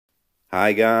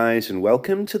Hi guys, and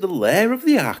welcome to the Lair of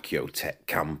the Archeotek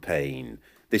campaign.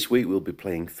 This week we'll be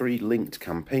playing 3 linked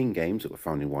campaign games that were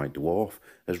found in White Dwarf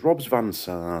as Rob's Van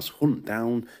Saar's hunt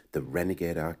down the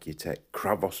Renegade Archeotek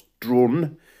Kravos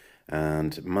Drun,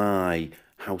 and my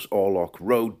House Orlock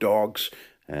road dogs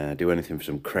do anything for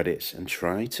some credits and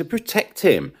try to protect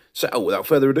him. So without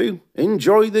further ado,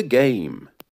 enjoy the game.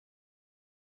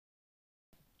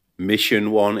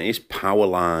 Mission 1 is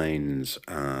Powerlines,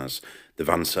 as the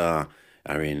Van Saar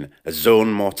are in a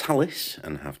zone Mortalis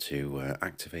and have to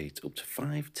activate up to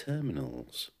 5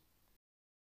 terminals.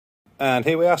 And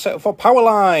here we are set up for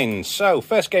Powerlines. So,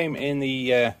 first game in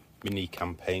the mini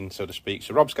campaign, so to speak.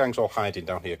 So Rob's gang's all hiding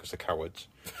down here because they're cowards.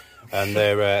 And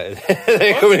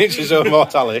they're coming into zone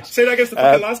Mortalis. Say that against the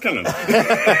fucking las cannon.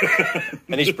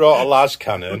 And he's brought a las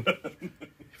cannon.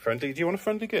 Friendly? Do you want a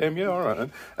friendly game? Yeah, all right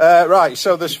then. Right,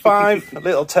 so there's 5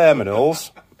 little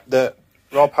terminals that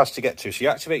Rob has to get to. So he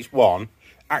activates one,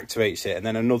 activates it, and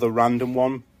then another random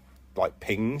one, like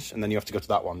pings, and then you have to go to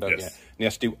that one, don't you? And he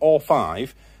has to do all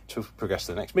 5 to progress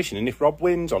to the next mission. And if Rob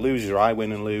wins or loses, or I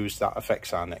win and lose, that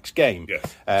affects our next game.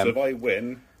 Yes. So if I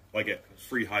win, I get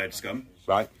 3 hired scum.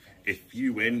 Right. If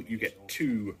you win, you get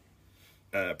 2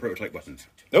 prototype weapons.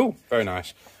 Oh, very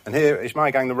nice. And here is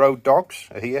my gang, the road dogs,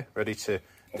 are here, ready to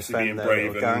defend their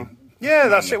little gang. Yeah,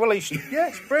 that's it. Well, it's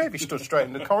brave. He stood straight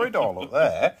in the corridor up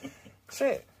there. That's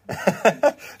it.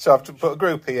 So I have to put a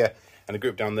group here and a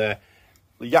group down there.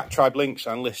 The Yak Tribe links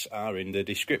and lists are in the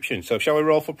description. So shall we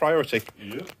roll for priority?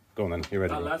 Yeah. Go on then, you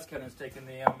ready? That las cannon's taken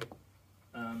the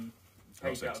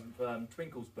page out of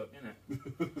Twinkle's book, isn't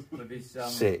it? With his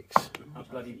 6.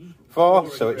 bloody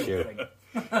 4, so it's you.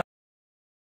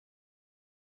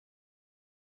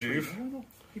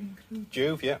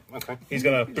 Juve, yeah, okay. He's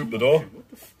going to boot the door.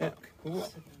 Yeah.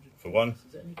 For 1.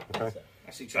 Okay.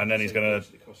 And then he's going to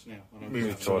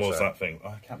move towards that thing.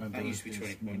 I can't remember. That used to be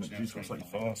 20 points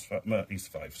now. He's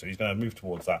 5, so he's going to move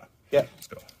towards that. Yeah. Let's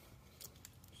go.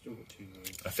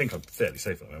 I think I'm fairly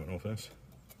safe at the moment, all first.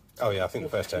 Oh yeah, I think the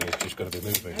first turn is just going to be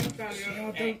moving.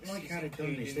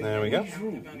 There we go.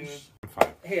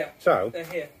 Here. So, They're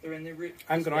here. They're in the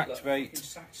I'm going to activate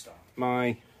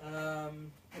my...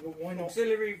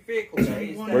 auxiliary vehicle.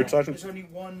 Road sergeant. There's only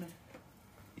one.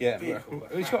 Yeah, vehicle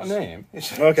he's got a name.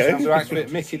 Okay. I'm going to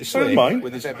activate Mickey the Don't Slick mind.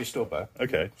 with his heavy stubber.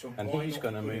 Okay. And he's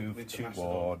going to move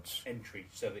towards entry,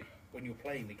 so that when you're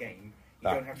playing the game, you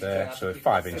don't have that to. there. So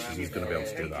 5 inches, he's going to be able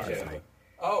to do that, isn't he?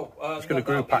 Oh, He's going to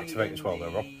group activate as well,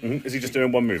 though, Rob. Is he just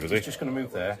doing 1 move, is he? He's just going to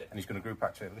move there, and he's going to group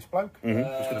activate with this bloke. He's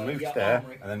going to move to there,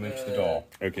 and then move to the door.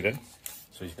 Okay then.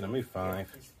 So he's going to move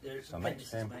 5, so next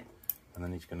to him, and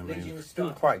then he's going to move.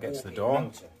 Doesn't quite get to the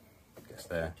door. Gets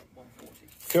there.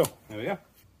 Cool. There we go.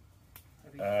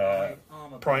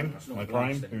 Prime, my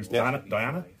Prime, who's Dana,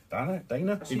 even?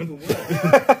 Even worse.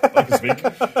 I can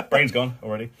speak. Brain's gone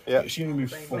already. Yeah. She only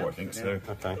moves 4, I think, so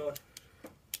Okay.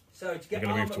 So to we're get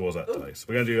going to move towards that place.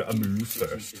 We're going to do a move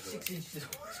first. 6 inches.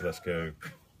 So let's go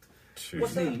to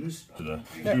Means the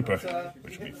Hooper,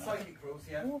 which will be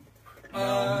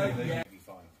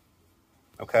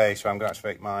Okay, so I'm going to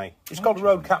activate my... He's called a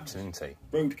Road Captain, isn't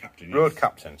he? Road Captain. Yes. Road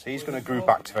Captain. So he's going to group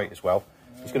activate as well.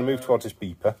 He's going to move towards his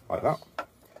beeper, like that.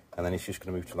 And then he's just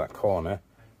going to move to that corner.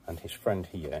 And his friend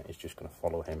here is just going to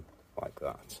follow him like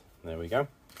that. There we go.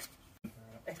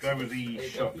 Go with the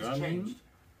shotgun.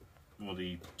 Or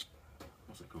the...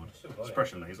 What's it called?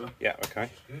 Suppression laser. Yeah, okay.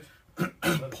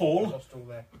 Paul.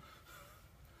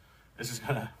 This is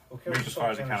going to move as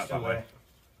far as he can up that way.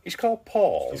 He's called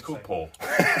Paul. He's called Paul.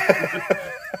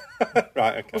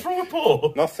 Right, okay. What's wrong with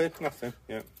Paul? Nothing,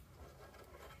 yeah.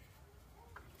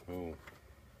 Oh.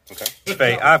 Okay.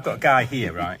 Wait, I've got a guy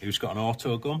here, right, who's got an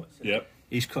auto gun. Yep.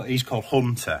 He's called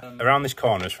Hunter. Around this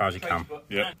corner as far as he can.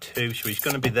 Yep. 2, so he's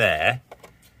going to be there.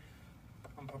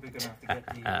 I'm probably going to have to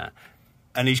get the...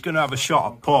 And he's going to have a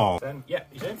shot at Paul. Yeah,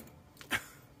 he's in.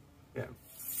 Yeah.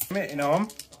 Hitting on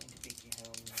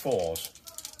 4s.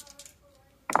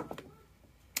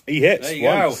 He hits. There you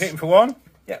go. Hit him for 1.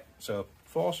 Yeah. So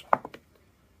 4s.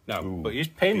 No, Ooh. but he's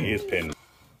pinned. He is pinned.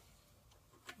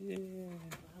 Yeah.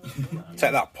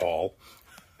 Take that, Paul.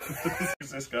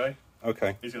 Who's this guy?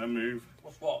 Okay. He's going to move.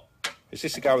 What's what? Is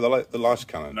this the guy with the las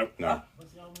cannon? Nope. No.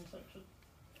 What's the armor section?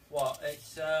 What?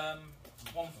 It's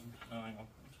one. No, hang on.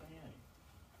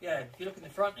 Yeah, if you look in the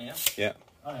front here. Yeah.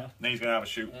 Oh yeah. Then he's going to have a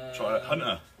shoot. Try it.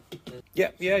 Hunter.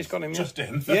 Yeah, he's got him. Yeah. Just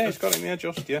in. Yeah, he's got him. Yeah,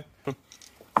 just yeah.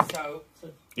 So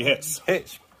He hits.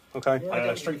 Hits.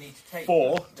 Okay. Strength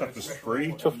 4. Toughness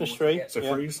 3. Toughness 3. So yeah.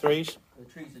 3s. 3s.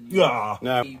 the trees in Yeah.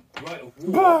 No. the right of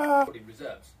war put in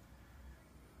reserves.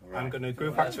 I'm going to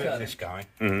group activate this guy.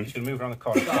 He's going to move around the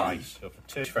corner twice. So for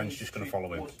two, his friend's just going to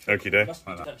follow him. Okie doke.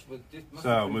 Like that.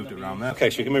 So moved it around there. Okay,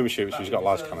 so you can move and shoot. So he's got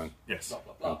las cannon. Yes.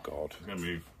 Oh God. I'm going to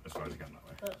move as far as I can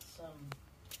that way.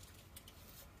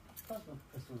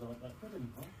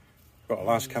 Got a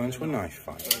las cannon to a knife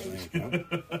fight. There you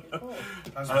go.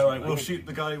 Alright, we'll shoot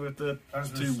the guy with the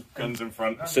 2 guns in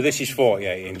front. So this is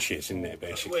 48 inches, isn't it,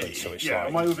 basically? So it's Yeah, like...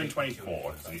 am I within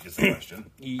 24 is the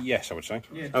question. Yes, I would say.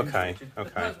 Okay,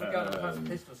 okay.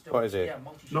 What is it?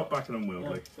 Not back and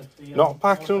unwieldy. Not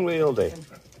packed and unwieldy.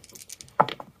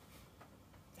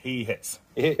 He hits.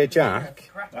 He hit a jack,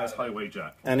 That's Highway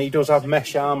Jack. and he does have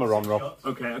mesh armour on, Rob.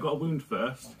 Okay, I got a wound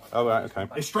first. Oh, right, okay.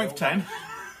 It's strength 10.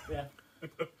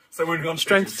 So we're on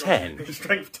Strength 10?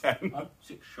 Strength 10.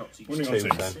 6 shots each. Winning on Two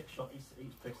 6. then. 6 shots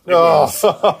each pistol.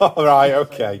 Oh, right,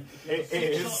 okay. It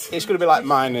is. It's going to be like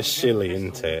minus silly,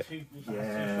 isn't it?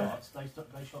 Yeah.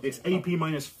 It's AP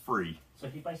minus 3. So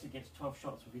he basically gets 12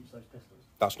 shots with each of those pistols.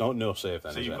 That's not no save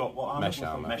then, So is you've it? got what armor? Mesh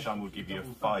armour. Mesh armor would give you a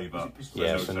 5 up.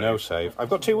 Yeah, so no save. I've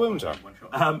got 2 wounds on.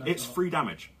 It's 3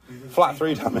 damage. Flat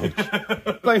 3 damage.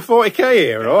 Playing 40k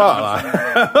here, or what?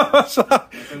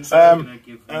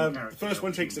 First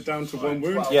one takes it down to 1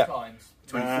 wound. Yeah.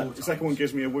 The second one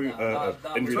gives me a wound,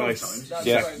 injury dice.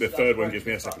 Yeah. The third one gives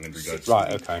me a second injury dice.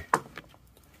 Right, okay.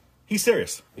 He's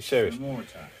serious. He's serious.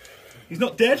 He's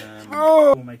not dead.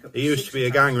 He used to be a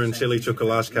ganger until he took a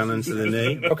las cannon to the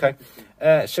knee. Okay.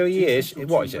 So he is,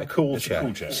 what is it, a cool chair?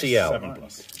 Cool chair. CL.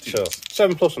 7+. So,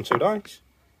 7 plus on 2 dice?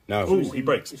 No. Oh, he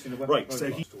breaks. Right,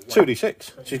 so he... 2d6.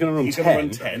 So he's going to run He's 10. going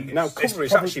to run 10. Now, cover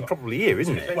is actually probably here,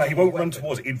 isn't it? Well, he won't run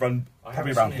towards it. He'd run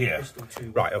probably around here.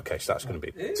 Right, okay, so that's going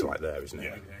to be to like there, isn't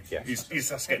it? Yeah. He's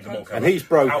just getting them all covered. And he's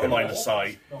broken. Out of line of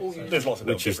sight. There's lots of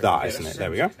Which is different that, isn't it?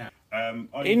 There we go.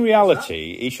 I- In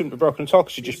reality, he shouldn't be broken at all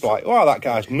because he'd just be like, wow, that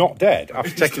guy's not dead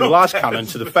after taking the last cannon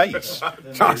to the face.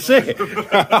 That's it.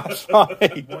 That's like...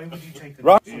 Why would you take a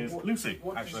Right. Is Lucy,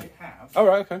 actually. have? Oh,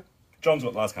 right, okay. John's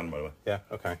got the last cannon, by the way. Yeah,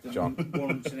 okay, John.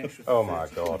 Warrants an extra Oh, my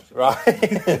God.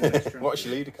 Right. What's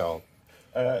your leader called?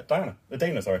 Dana,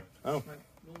 sorry. Oh.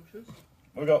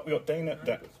 We got Dana,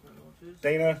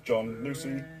 Dana, John,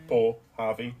 Lucy, Paul,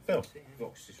 Harvey, Phil.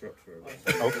 Vox disruptor.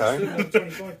 Okay.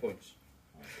 25 points.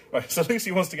 Right, so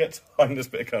Lucy wants to get behind this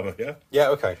bit of cover, yeah? Yeah,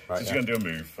 okay. So Right, she's yeah. going to do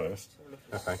a move first.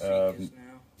 Okay.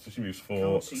 So she moves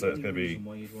 4, so it's going to be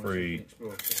 3,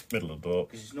 middle of the door,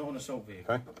 Because it's not an assault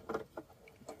vehicle. Okay.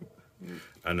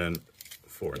 and then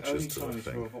 4 Only inches to the time is for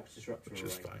a thing, Vox disruptor which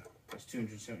is array. fine. That's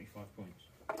 275 points.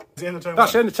 Is the end of turn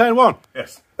That's the one? end of turn 1.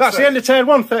 Yes. That's So- the end of turn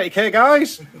 1, 30k,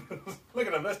 guys. Look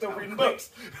at them, they're still reading books.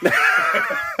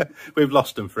 We've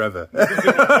lost them forever. Page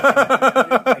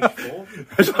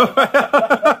 4.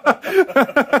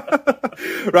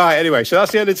 Right, anyway, so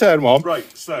that's the end of turn 1.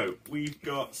 Right, so we've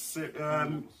got... Yeah,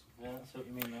 that's what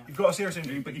you mean now. You've got a serious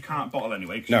injury, but you can't bottle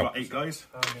anyway, because No. you've got 8 guys.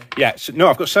 Yeah, so, no,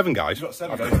 I've got 7 guys. You've got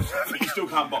 7 guys, but you still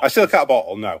can't bottle. I still can't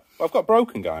bottle, no. I've got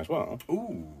broken guys as well.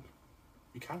 Ooh.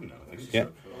 You can now, I think. Yeah.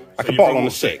 I So can you bottle roll on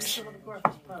a 6. 6.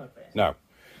 No.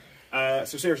 So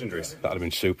serious injuries. That'd have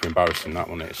been super embarrassing, that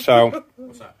wouldn't it? So,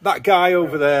 that guy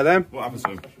over there then, What happens to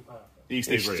him? He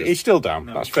stays where he he's is. still down.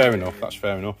 That's fair enough, that's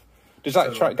fair enough. Does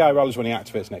that guy rallies when he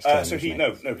activates next turn? So he,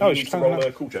 doesn't no, Oh, he he's needs to fine roll now.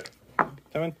 a cool check.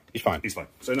 He's fine. He's fine.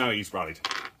 So now he's rallied.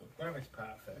 Gravis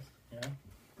power first, yeah.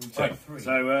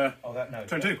 So, Oh, that no.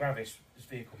 Turn 2. Gravis is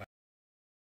vehicle.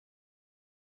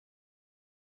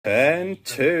 Turn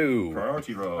 2.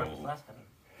 Priority roll. Last cannon.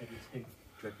 Maybe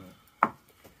 2.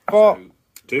 4.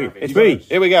 2. It's me.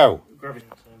 Here we go. Gravis.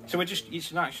 So we're just, it's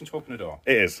an action to open a door.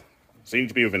 It is. So you need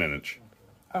to be within an inch.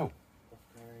 Oh.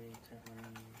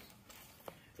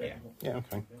 Yeah. Yeah,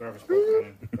 okay. Gravis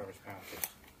cannon. Gravis power fist.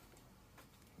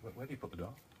 Where do you put the door?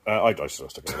 I dice so I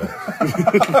stuck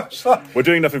it there. We're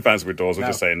doing nothing fancy with doors, we're No.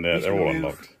 just saying He's they're all gonna move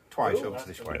unlocked. Twice over to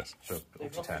this way. Yes. So up They've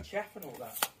to got 10. the chaff and all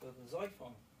that. The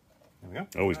Xiphon. There we go.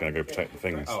 Oh, he's going to go protect the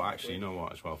things. Oh, actually, you know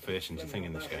what as well? Facing's a thing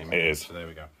in this game. It is. So there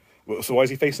we go. Well, so why is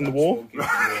he facing the wall? That's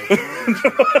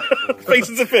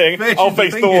Facing the thing? I'll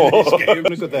face the wall. I'm going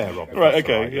to go there, Rob. Right, That's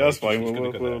okay, all right, yeah, that's She's fine. gonna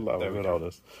We'll go there. allow There we we'll go. allow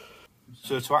this.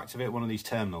 So to activate one of these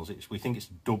terminals, we think it's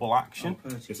double action.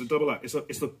 It's a double action.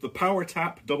 It's the power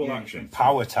tap double action.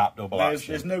 Power tap double There's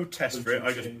action. no test for it,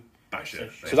 I just bash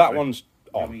it. So that one's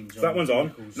on. So that one's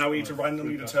on. Now we need to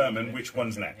randomly determine which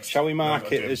one's next. Shall we mark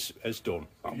Right, it okay. as done?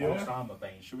 That one. Yeah. Armor bane.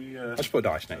 Should we... Let's put a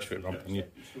dice next to it, Rob.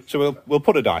 So we'll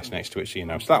put a dice next to it so you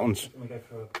know. So that one's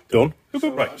done.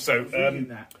 Right, so do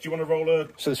you want to roll a...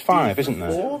 So there's 5, isn't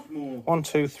there? 4? 1,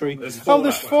 2, 3. There's 4 Oh,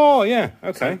 there's left. 4, yeah.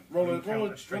 Okay. Roll a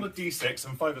d6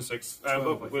 and 5 and 6.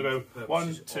 We'll go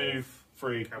 1, 2,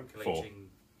 3, 4. calculating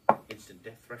instant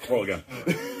death threat. Roll again. I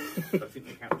think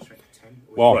the count was strength 10.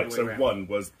 One. Right, so one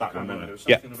was that one, wasn't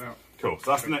it? Yeah. Cool.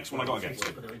 So that's the next one I got against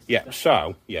you. Yeah,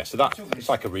 so that it's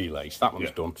like a relay. So that one's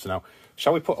Yeah. done. So now,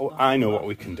 shall we put? I know what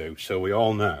we can do, so we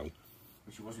all know.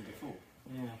 Which it wasn't before.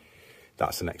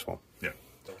 That's the next one. Yeah.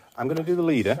 I'm going to do the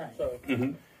leader,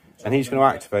 and he's going to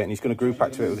activate, and he's going to group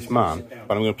activate with this man.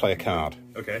 But I'm going to play a card,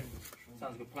 Okay.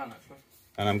 Sounds a good plan, actually.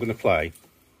 and I'm going to play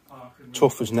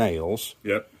tough as nails.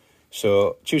 Yep.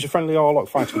 So choose a friendly Orlock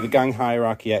fighter with the gang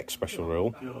hierarchy X special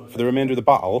rule. For the remainder of the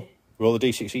battle, roll a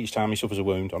d6 each time he suffers a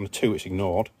wound. On a 2, it's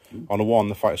ignored. On a 1,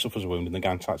 the fighter suffers a wound and the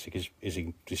gang tactic is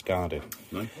discarded.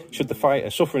 Nice. Should the fighter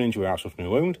suffer an injury without suffering a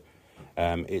wound,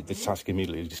 the tactic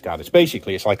immediately discarded. So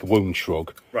basically, it's like a wound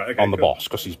shrug Right, okay, on the cool. boss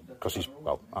because he's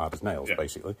well hard as nails, Yeah.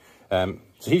 basically. So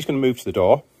he's going to move to the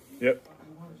door. Yep.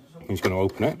 He's going to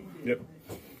open it. Yep.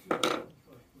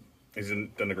 He's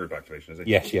done a group activation, is he?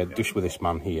 Yes, yeah, just with this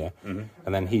man here, and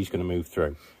then he's going to move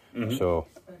through. So,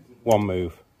 one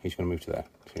move, he's going to move to there.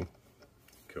 2.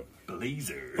 Cool.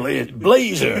 Blazer.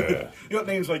 Blazer, You got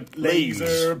names like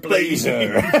Laser,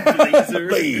 Blazer, Blazer.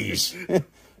 Blaze,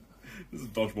 This is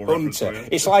dodgeball reference for Hunter. you.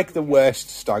 It's like the worst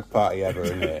stag party ever,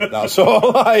 isn't it? That's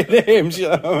all I names. You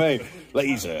know what I mean?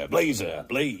 Blazer, Blazer,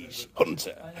 Blaze,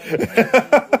 Hunter.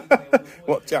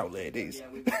 Watch out, ladies.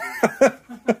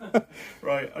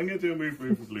 Right, I'm going to do a move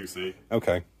with Lucy.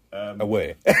 Okay,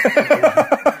 away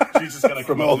She's just going to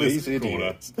from come all up to these this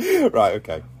corner. idiots. Right,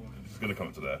 okay. She's going to come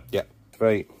up to there. Yeah,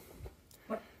 great.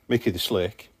 Mickey the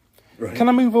Slick. Can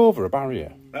I move over a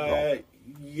barrier?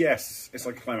 Yes, it's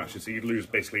like a climb action, so you lose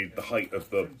basically the height of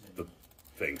the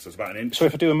thing, so it's about an inch. So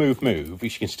if I do a move, you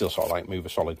can still sort of like move a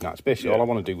solid nut. Basically, Yeah. all I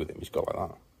want to do with him is go like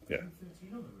that. Yeah.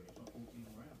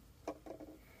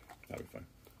 That'll be fine.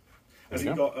 Has he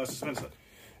you got a suspensor?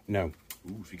 No,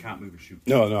 Ooh, so you can't move and shoot.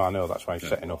 no, I know. That's why he's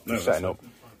setting up. No, He's that's setting up.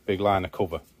 Big line of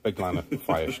cover. Big line of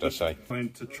fire, should I say? I'm going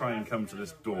to try and come to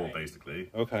this door, basically.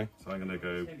 Okay. So I'm going to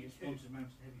go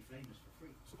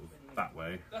that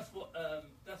way. That's what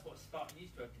Spartan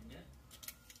used to have, didn't it?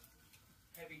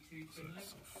 Heavy 2 twin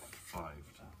legs. 5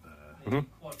 to there.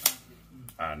 Quad mounted.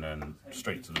 And then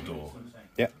straight to the door.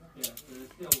 Yeah. Yeah, so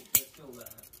they're still there.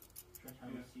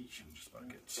 Just about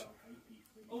get...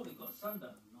 Oh, they've got Sunder.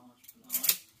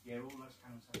 Yeah, all those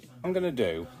cannons have sun. I'm going to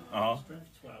do. Uh-huh.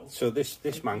 So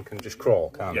this man can just crawl,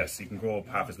 can't Yes, you can grow up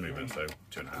half his movement, so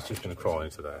 2.5. He's just going to crawl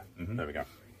into there. There we go.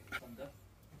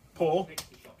 Paul,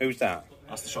 Who's that?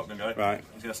 that's the shotgun guy. Right.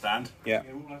 He's going to stand. Yeah.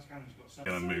 Yeah, all those cannons got sun.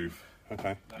 Going to move.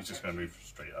 Okay. He's just going to move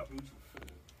straight up.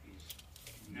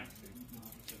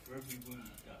 So for every wound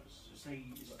it does, so say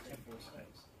it's a temporary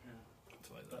space.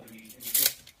 But if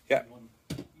you Yeah.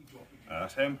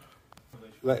 That's him.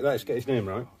 Let's get his name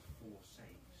right.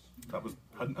 That was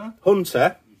Hunter.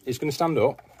 Hunter is going to stand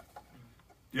up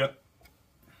Yep.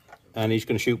 and he's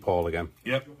going to shoot Paul again.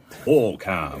 Yep. All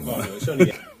cam. It's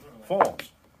only 4.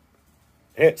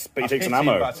 Hits, but he takes an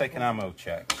ammo. But I take an ammo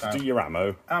check. So Do your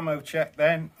ammo. ammo check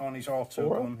then on his auto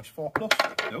gun. It's 4 plus.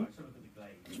 No.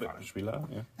 Just be low,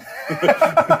 yeah.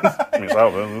 I mean, it's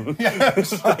out there. Yeah,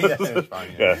 it's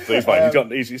fine. Yeah, so he's fine.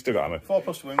 He's still got ammo. 4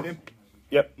 plus to wound him.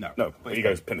 Yep. No. No. But he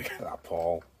goes pin. That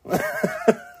Paul.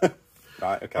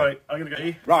 Right, okay. Right, I'm going to go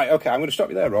E. Right, okay, I'm going to stop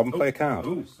you there, Rob, and play a card.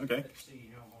 Ooh, okay.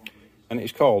 And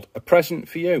it's called A Present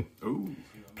for You. Ooh.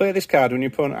 Play this card when your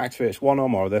opponent activates one or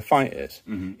more of their fighters,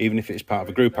 even if it's part of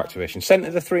a group activation. Centre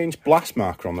the 3-inch blast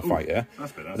marker on the fighter,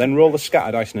 that's a bit nice. then roll the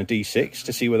scatter dice on a d6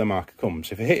 to see where the marker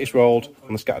comes. If a hit is rolled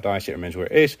on the scatter dice, it remains where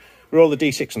it is. Roll the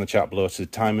d6 on the chart below to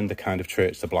determine the kind of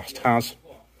traits the blast has.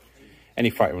 Any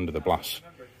fighter under the blast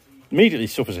immediately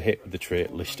suffers a hit with the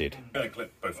trait listed. I'm going to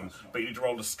clip both of them. But you need to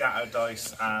roll the scatter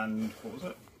dice and... what was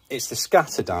it? It's the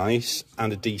scatter dice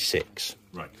and a d6.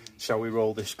 Right. Shall we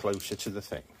roll this closer to the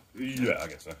thing? Yeah, I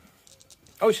guess so.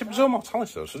 Oh, it's a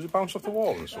Mortalis though, so does it bounce off the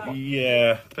wall and stuff?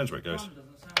 Yeah, depends where it goes.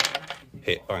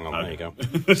 Hit, bang on, there you go.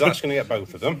 So that's going to get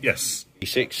both of them. Yes.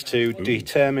 D6 to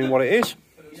determine what it is.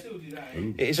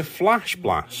 It is a flash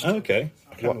blast. Okay.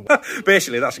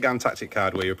 Basically, that's a GAN tactic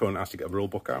card where your opponent has to get a rule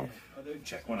book out.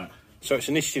 Check one out. So it's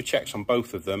initiative checks on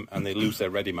both of them, and they lose their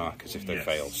ready markers if they Yes.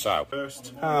 fail. So,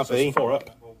 First, Harvey, 4 up.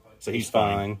 So he's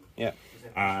fine. Yeah,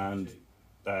 And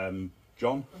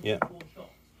John, yeah.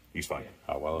 he's fine.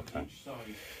 Oh, well, okay.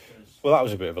 Well, that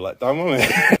was a bit of a letdown,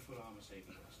 wasn't it?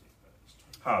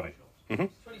 Harvey.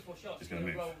 24 shots. He's gonna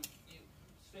move. Roll, you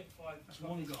spend 5. That's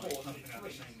one guy, nothing out the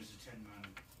same as a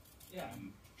 10-man Yeah.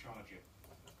 charger.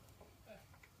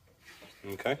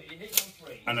 Okay. But you hit on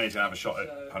 3. And then he's going to have a shot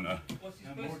at Hunter. What's his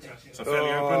No, first Mortalis. So fairly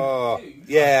open. Oh,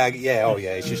 yeah, oh,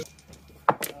 yeah, it's just...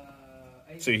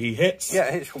 So he hits. Yeah,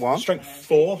 it hits for 1. Strength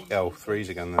 4. Oh, 3s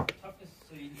again then. toughness?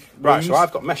 So you Right, so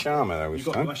I've got mesh armour though. You've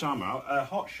got the mesh armour out.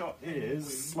 Hot shot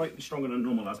is slightly stronger than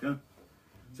normal Lasgar.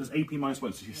 So it's AP -1,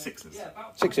 so she's 6s.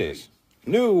 6s.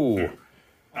 No.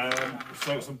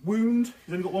 So it's a wound.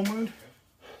 He's only got 1 wound.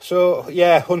 So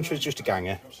yeah, Hunter is just a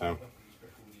ganger. So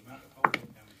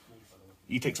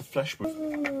he takes a flesh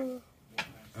wound.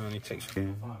 And he takes.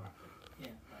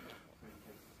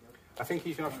 I think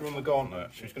he's going to have to run the gauntlet.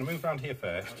 So he's going to move around here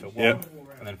first to 1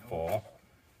 and then 4.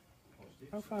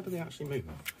 How far do they actually move?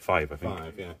 5, I think.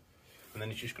 5, yeah. And then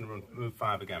he's just going to move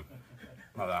 5 again.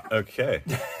 Like that. Okay.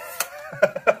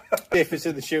 If it's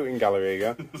in the shooting gallery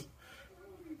again.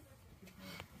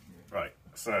 Right,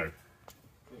 so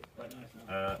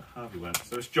Harvey went.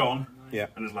 So it's John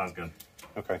and his lasgun.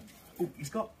 Okay. Oh, he's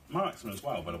got marksman as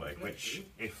well, by the way, which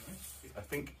if I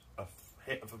think a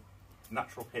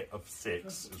natural hit of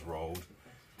 6 is rolled,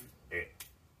 it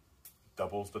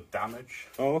doubles the damage.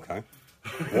 Oh, okay.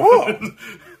 What?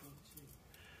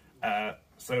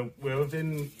 So we're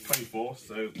within 24,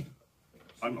 so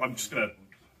I'm just going to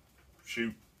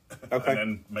shoot and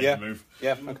then make a move.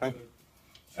 Yeah, okay.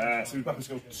 So we've got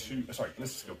skill 2. Sorry, this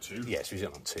is skill 2. Yeah, so he's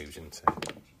on 2s, isn't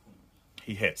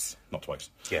he? He hits, not twice.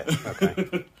 Yeah,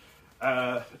 okay.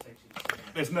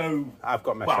 There's no... I've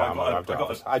got mesh armour.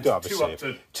 I do have a save.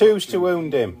 2 2s to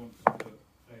wound him.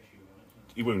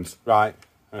 He wounds. Right,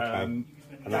 okay. And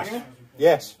that's, Dagger?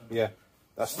 yes, yeah.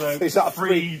 That's, So is that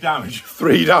 3 damage.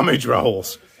 3 damage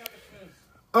rolls?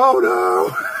 Oh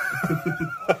no!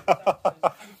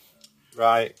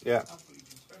 Right, yeah.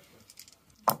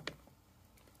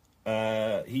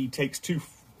 He takes 2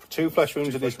 flesh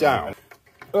wounds and he's down.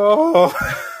 Oh!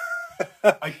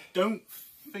 I don't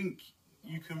think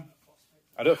you can...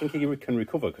 I don't think he can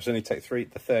recover because then he'd take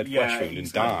the third flesh wound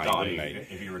and die, wouldn't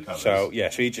he? If he recovers. So, yeah,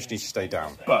 so he just needs to stay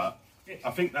down. But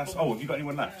I think that's... Oh, have you got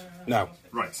anyone left? No.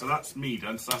 Right, so that's me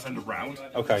done, so that's end of round.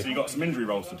 Okay. So you've got some injury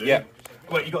rolls to do. Yeah.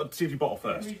 Wait, you've got to see if you bottle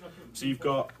first. So you've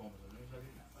got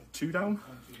 2 down?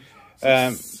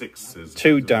 6s.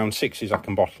 2 down, 6s I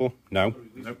can bottle. No.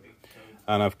 Nope.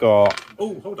 And I've got...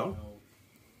 Oh, hold on.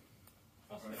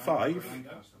 5,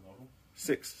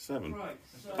 6, 7.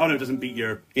 Oh no, it doesn't beat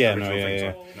your... Yeah, no,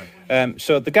 yeah.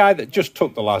 So the guy that just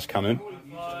took the last cannon,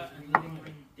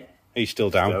 he's still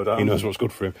down. Still down. He knows what's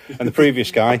good for him. And the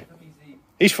previous guy,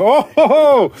 he's for...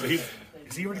 Oh, So is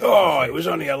he already... oh, it was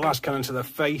only a last cannon to the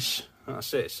face.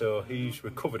 That's it. So he's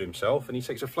recovered himself and he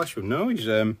takes a flesh wound. No, he's...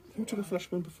 Who took a flesh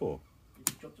wound before?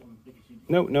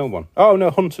 No one. Oh,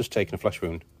 no, Hunter's taken a flesh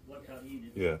wound.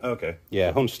 Yeah, okay.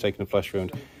 Yeah, Hunter's taken a flesh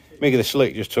wound. Miggy the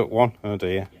Slick just took one. Oh,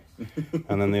 dear.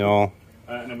 And then they all...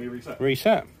 And then we reset.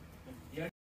 Reset.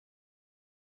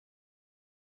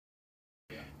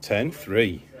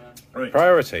 10-3. Right.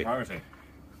 Priority.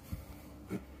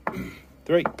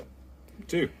 3.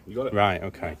 2. You got it. Right,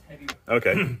 okay.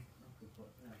 Okay.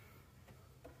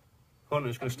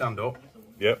 Hunter's going to stand up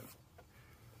Yep.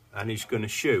 and he's going to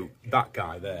shoot that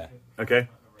guy there. Okay.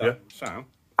 Yeah. So,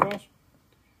 of course.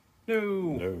 No.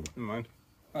 No. Never mind.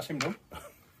 That's him done.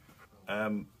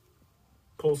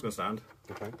 Paul's going to stand.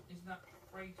 Okay.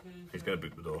 He's going to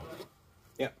boot the door.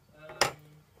 Yeah.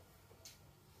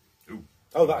 Ooh.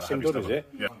 Oh, that's him Heavy done, is stomach.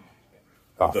 it? Yeah.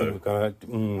 Oh, I think we've got a...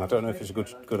 I don't know if it's a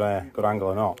good angle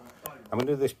or not. I'm going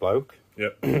to do this bloke.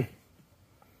 Yep.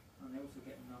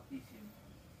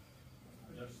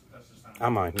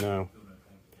 Am I? No.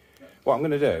 What I'm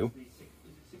going to do...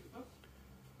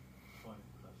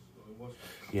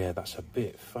 Yeah, that's a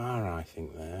bit far, I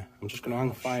think, there. I'm just going to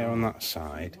hang fire on that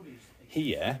side.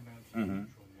 Here...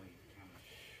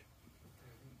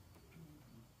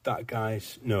 That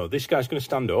guy's... No, this guy's going to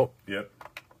stand up. Yep.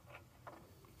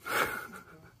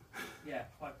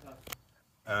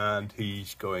 And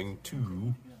he's going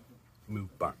to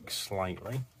move back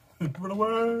slightly. Run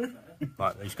away.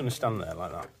 Like, he's going to stand there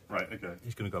like that. Right, okay.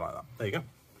 He's going to go like that. There you go.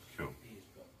 Cool.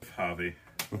 Harvey.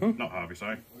 Not Harvey,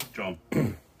 sorry. John.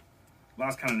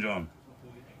 Last cannon, John.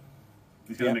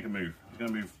 He's going to make a move. He's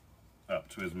going to move up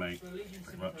to his mate,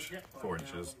 pretty much. 4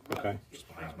 inches. Okay. Just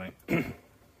behind his mate.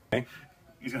 Okay.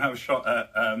 He's going to have a shot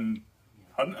at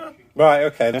Hunter. Right,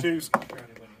 okay. Then. 2s.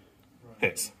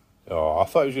 Hits. Oh, I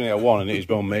thought he was going to get 1 and hit his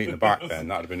own mate in the back then.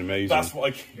 That would have been amazing. That's what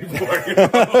I keep worrying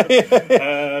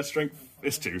about. Strength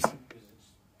is 2s.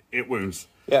 It wounds.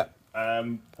 Yeah.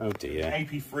 Oh, dear.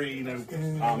 AP3,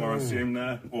 no armour, I assume,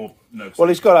 there. Or no. Well,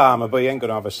 he's got armour, but he ain't going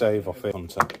to have a save off it,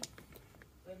 Hunter.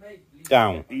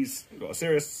 Down. He's got a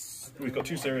serious. We've got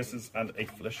 2 seriouses and a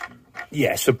flesh wound.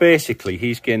 Yeah, so basically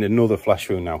he's getting another flesh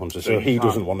wound now, Hunter, so he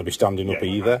doesn't want to be standing up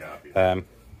either.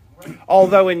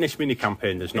 Although in this mini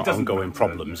campaign there's not ongoing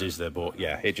problems, is there? But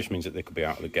yeah, it just means that they could be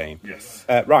out of the game. Yes.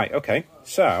 Right, okay.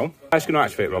 So, he's going to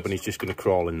activate Rob and he's just going to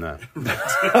crawl in there.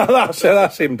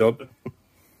 that's him done.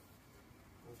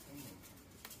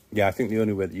 Yeah, I think the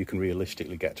only way that you can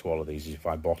realistically get to all of these is if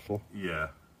I bottle. Yeah.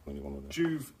 Only one of them.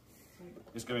 Juve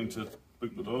is going to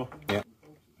boot the door. Yeah. And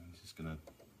he's just going to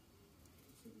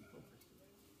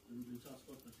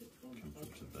come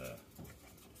to there.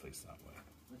 Face that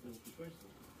way.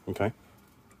 Okay.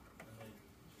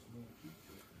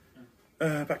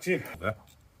 Back to you. There.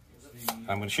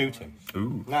 I'm going to shoot him.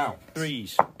 Ooh. Now,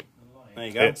 3s. There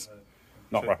you go. Hits.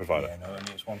 Not rapid fire. Yeah, no,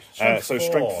 only it's one. So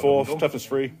strength 4, toughness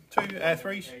 3. 2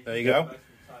 3s. There you go.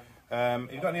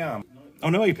 Have you got any arm? Oh,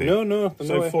 no AP. No.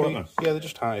 So no 4 AP. at them. Yeah, they're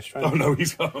just high strength. Oh no,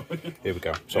 he's got. Here we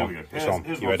go. It's There on. we go. It's on.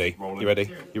 Here's You ready? rolling. You ready?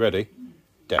 You ready?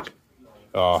 Dead.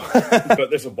 Oh. But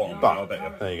there's a bomb. I'll bet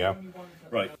you. There you go.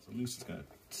 Right. So Lucy's going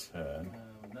to turn.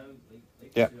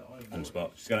 Yeah. On the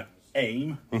spot. She's going to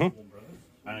aim.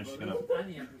 Mm-hmm. And she's going to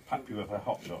pap you with her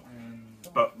hot shot.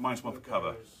 But -1 for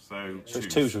cover. So it's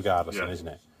 2s regardless, yeah. then, isn't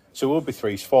it? So it will be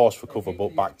 3s, 4s for cover,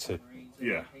 but back to.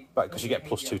 Yeah. Because you get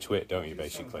 +2 to it, don't you,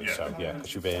 basically? Yeah. So, yeah,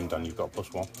 because you've aimed and you've got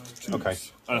 +1. Twos. Okay.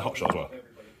 And a hot shot as well.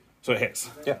 So it hits.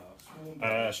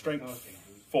 Yeah. Strength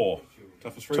 4.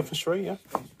 Toughness 3. Toughness 3, yeah.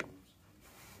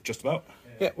 Just about.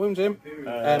 Yeah, wounds him.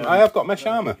 I have got mesh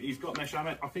armour. He's got mesh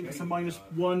armor. I think it's a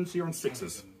 -1, so you're on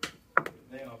 6s.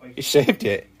 He saved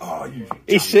it. Oh, you.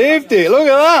 He saved it. Look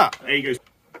at that. There you go.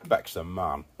 Beck's the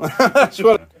man. That's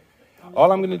what.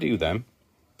 All I'm going to do then,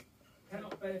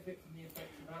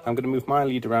 I'm going to move my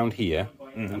lead around here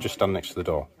and just stand next to the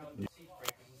door.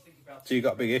 So you've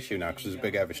got a big issue now because there's a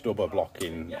big heavy stubber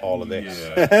blocking all of this.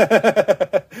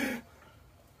 Yeah.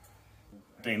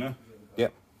 Dana.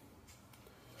 Yep.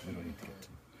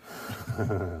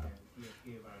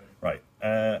 Right.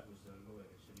 I'm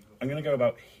going to go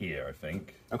about here, I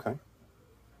think. Okay.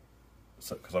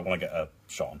 Because I want to get a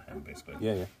shot on him, basically.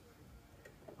 Yeah, yeah.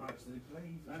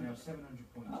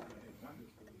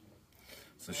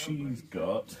 So she's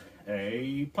got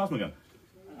a plasma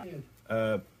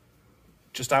gun.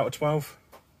 Just out of 12.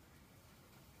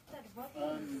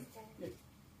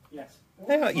 Yes.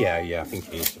 Yeah, I think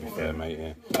he is, to be fair,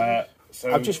 mate, yeah.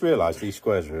 So I've just realised these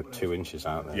squares are 2 inches,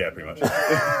 aren't they? yeah, pretty much.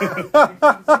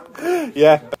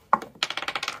 Yeah.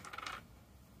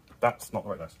 That's not the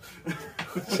right dice.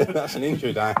 That's an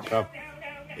injury dice, Rob.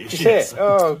 It Just hit.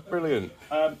 Oh, brilliant.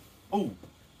 Oh,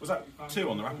 was that 2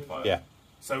 on the rapid fire? Yeah.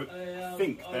 So I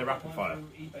think they're rapid fire.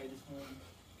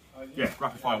 Yeah,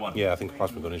 rapid fire 1. Yeah, I think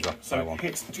plasma gun is rapid So fire it 1.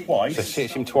 hits twice. So it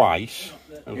hits him twice.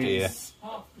 Oh dear. It's,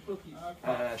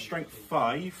 strength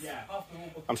 5.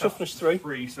 I'm toughness 3.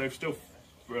 3, so still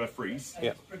freeze.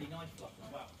 Yeah.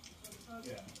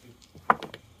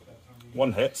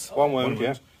 1 hits. 1 wound,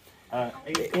 yeah.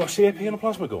 What's the AP on a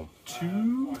plasma gun?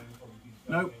 2.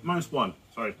 No, -1.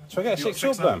 Sorry. So I get a You got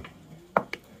 6 up then?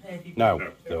 No.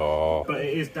 No. Oh. But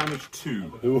it is damage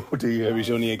 2. Oh dear, he's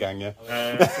only a ganger.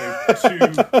 So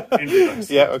 2 injury dice.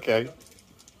 Yeah, okay.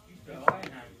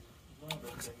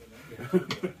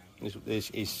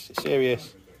 It's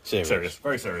serious. Serious.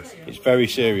 Very serious. It's very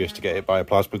serious to get hit by a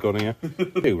plasma gun here.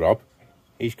 Do, Rob.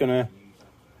 He's gonna.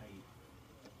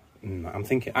 I'm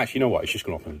thinking. Actually, you know what? He's just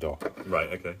gonna open the door. Right,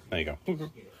 okay. There you go.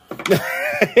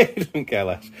 He doesn't care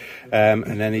less.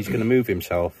 And then he's gonna move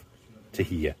himself to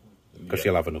here because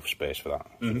he'll have enough space for that.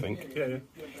 I think. Yeah.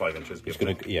 5 inches. He's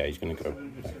gonna. Yeah, he's gonna go.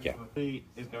 Yeah. He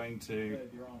is going to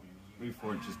move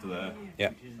 4 inches to there.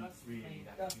 Yeah.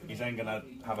 He's then going to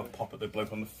have a pop at the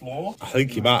bloke on the floor. I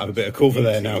think he might have a bit of cover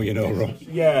there now. You know, Rob.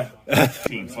 Yeah.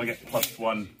 Team, so I get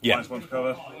 +1. Yeah. -1 for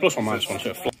cover. +1, -1.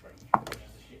 So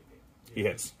He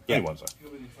hits. Yeah. Only 1,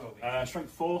 sorry.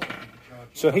 Strength 4.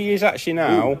 So he is actually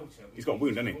now. He's got a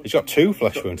wound, hasn't he? He's got 2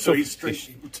 flesh wounds. So he's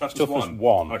toughness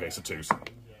 1. Okay, so 2s.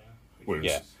 Wounds.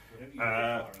 Yeah.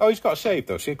 Oh, he's got a save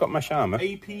though. So he's got mesh armour.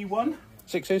 AP 1.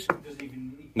 6s?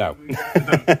 No.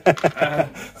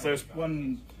 So it's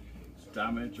 1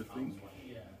 damage, I think.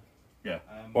 Yeah.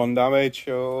 1 damage.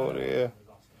 Oh dear.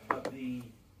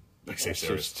 It's It's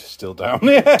serious. just still down.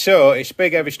 Yeah. So it's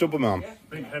big heavy stubber man.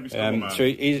 Big heavy stubble man. So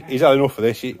he's had enough of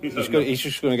this. He's just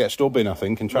going to get stubbing, I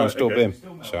think, and try and stub okay. him.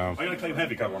 So I'm going to claim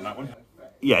heavy cover on that one.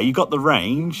 Yeah, you got the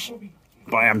range,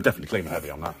 but I am definitely claiming heavy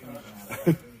on that.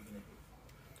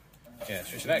 yeah,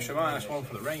 so it's an extra -1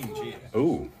 for the range here.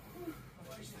 Ooh.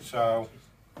 So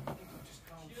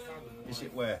is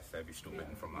it worth heavy stubbing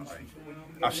from that range?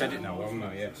 I've said it now, haven't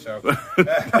I? Yeah. So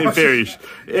In theory,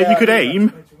 you could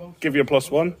aim, give you a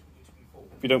 +1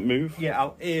 if you don't move. yeah,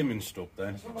 I'll aim and stub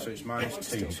then. So it's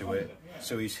 -2 to it.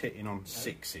 So he's hitting on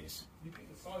 6s.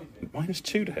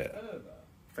 -2 to hit.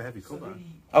 For heavy cover.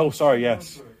 Oh, sorry,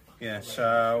 yes. Yeah,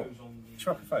 so... It's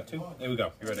rapid fire, 2. Here we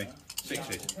go. You ready?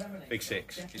 6s. Big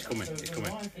 6. It's coming. It's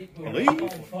coming. Believe?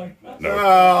 No.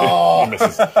 Oh!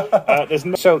 Misses. There's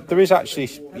no... So, there is actually...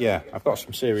 Yeah, I've got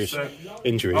some serious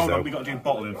injuries, Oh, no, though. we got to do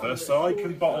bottling first. So I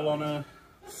can bottle on a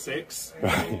 6.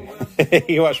 Right.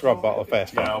 You watch Rob bottle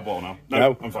first. Yeah, I'll bottle now.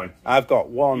 No, I'm fine. I've got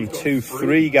 1, 2,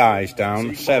 3 guys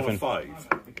down. So 7. 5.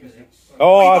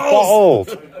 Oh,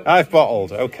 I've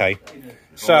bottled. Okay.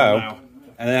 So, now.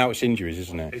 and now it's injuries,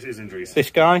 isn't it? It is injuries. This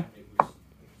guy,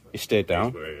 he stayed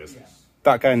down. Where he is.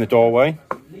 That guy in the doorway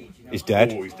is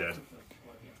dead. Oh, he's dead.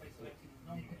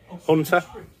 Hunter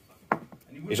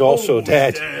is also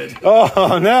dead. Dead.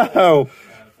 Oh, no. Oh,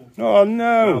 Now the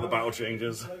no. battle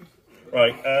changes.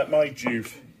 Right, my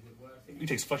Juve. He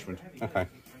takes flesh wound. Okay.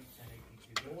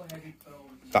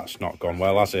 That's not gone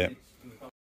well, has it?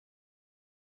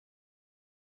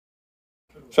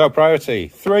 So, priority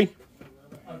 3.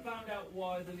 I found out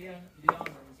why the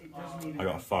I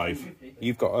got a 5.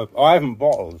 You've got a... Oh, I haven't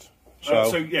bottled.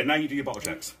 So yeah, now you do your bottle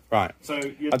checks. Right. So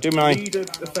your I'll do my... leader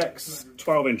affects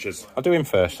 12 inches. I'll do him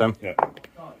first, then. Yeah.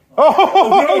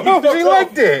 Oh, he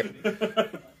legged it!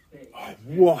 Oh,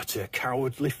 what a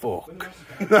cowardly fuck.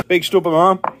 Big stubborn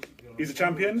arm. He's a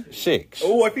champion. 6.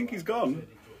 Oh, I think he's gone.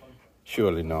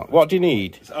 Surely not. What do you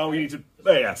need? Oh, you need to...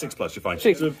 Oh, yeah, 6 plus, you're fine.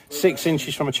 6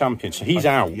 inches from a champion, so he's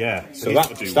out. Yeah. So he's got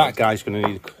to do that one. guy's going to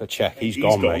need a check. He's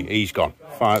gone, mate. He's gone.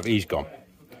 5, he's gone.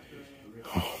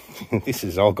 This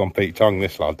is all gone Pete Tong,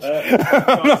 this, lads. Guys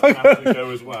have to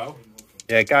go as well.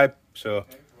 Yeah, guy, so I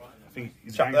think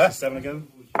he's Chap down there. to 7 again.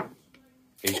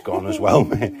 he's gone as well,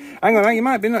 mate. Hang on, he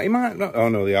might be not, he might not. Oh,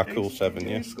 no, they are cool 7,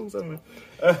 yeah. School 7.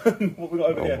 What we got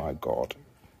over Oh, here? my God.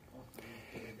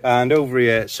 And over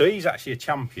here, so he's actually a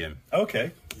champion.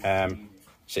 Okay.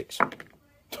 6.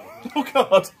 Oh,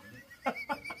 God.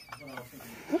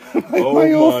 My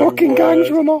whole fucking gang's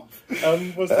run off.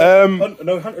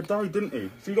 No, Hunter died, didn't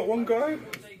he? So you got one guy?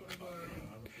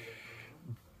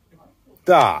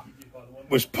 That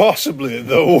was possibly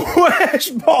the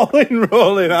worst bottling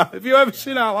rolling. Have you ever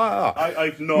seen that like that?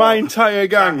 I've not. My entire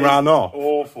gang That is ran off.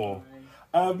 Awful.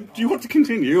 Do you want to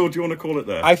continue, or do you want to call it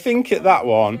there? I think at that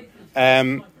one.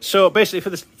 So basically,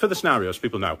 for the scenarios,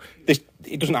 people know this.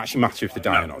 It doesn't actually matter if they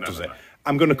die or not, does it? No.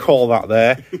 I'm going to call that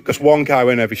there because one guy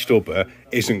with an heavy stubber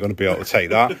isn't going to be able to take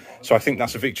that. So I think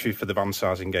that's a victory for the Van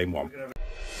Saars in game 1.